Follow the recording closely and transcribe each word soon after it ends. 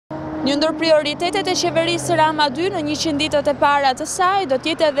Një ndër prioritetet e qeverisë Rama 2 në 100 ditët e para të saj do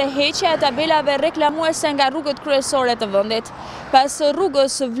t'jetë edhe heqja e tabelave reklamuese nga rrugët kryesore të vendit. Pas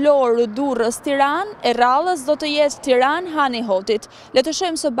rrugës Vlorë-Durrës-Tiranë, e rrallës do të jetë Tiranë-Hani-Hotit. Le të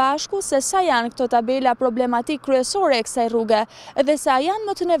shohim së bashku se sa janë këto tabela problematik kryesore e kësaj rruge dhe sa janë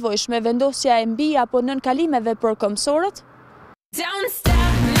më të nevojshme vendosja e mbi apo nën kalimeve për këmbësorët.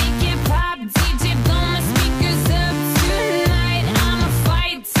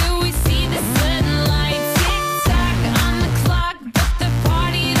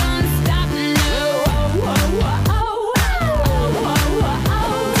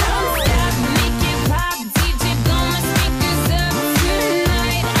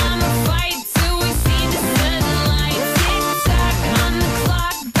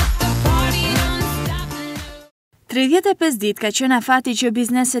 Tridhjetë e 5 ditë ka qenë afati që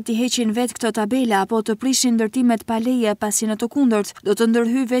bizneset i heqin vetë këto tabela apo të prishin ndërtimet pa leje, pasi në të kundërt do të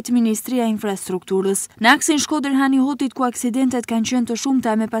ndërhyjë vetë Ministria e Infrastrukturës. Në aksin Shkodër-Hani-Hotit, ku aksidentet kanë qenë të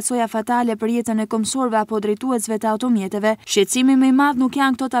shumta me pasoja fatale për jetën e këmbësorëve apo drejtuesve të automjeteve, shqetësimi më i madh nuk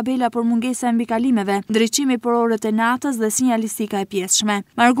janë këto tabela për mungesa e mbikalimeve, ndriçimi për orët e natës dhe sinjalistika e pjesshme.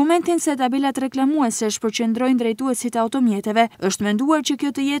 Me argumentin se tabelat reklamuese shpërqendrojnë drejtuesit e automjeteve, është menduar që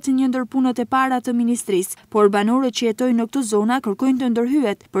kjo të jetë një ndër punët e para të ministrisë, por banorët që jetojnë në këtë zona kërkojnë të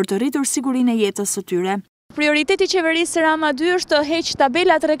ndërhyet për të rritur sigurinë e jetës së tyre. Prioriteti i qeverisë Rama 2 është të heqë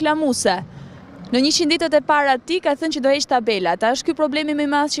tabelat reklamuese. Në 100 ditët e para ti ka thënë që do heqë tabelat. A është ky problemi më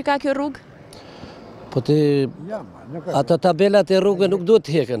i madh që ka kjo rrugë? Po ato tabelat e rrugës nuk duhet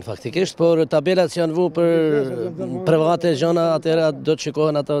të heken faktikisht, por tabelat që janë vu për private gjëna, atëra do të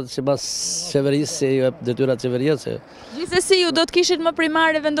shikohen ato sipas qeverisë, si detyrat qeverisë. Gjithsesi ju do të kishit më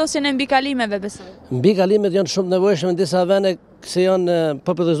primare vendosjen e mbikalimeve, besoj. Mbikalimet janë shumë të nevojshme në disa vende, se janë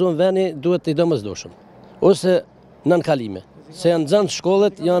popullëzuar vendi, duhet i domosdoshëm. Ose nën kalime. Se janë nxënës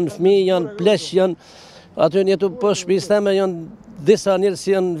shkollet, janë fëmijë, janë pleq, janë aty jetu poshtë shtëpisë time, janë disa njerëz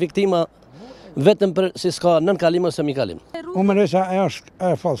që janë viktima vetëm për si s'ka nën kalim ose mi kalim. Unë mendoj se ajo është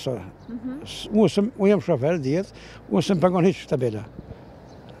false. Unë jam shofer diet, unë s'm pagon hiç tabela.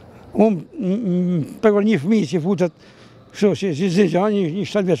 Unë pagon një fëmijë që futet kështu si zgjan, një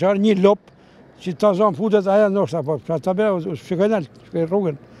 7 vjeçar, një lop që ta zon futet ajo ndoshta po tabela u shkojnë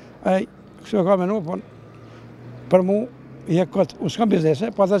rrugën. Ai kështu ka më po për mua je kot, unë s'kam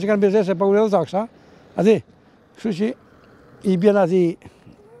biznese, po ata që kanë biznese pa ulë taksa, atë kështu që i bën aty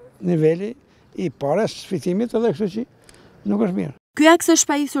niveli i parës fitimit edhe kështu që nuk është mirë. Ky aks është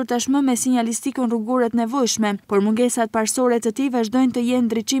pajisur tashmë me sinjalistikën rrugore të nevojshme, por mungesat parsorë të tij vazhdojnë të jenë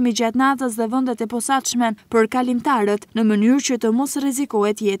ndriçimi gjatë natës dhe vendet e posaçme për kalimtarët në mënyrë që të mos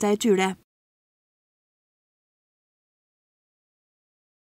rrezikohet jeta e tyre.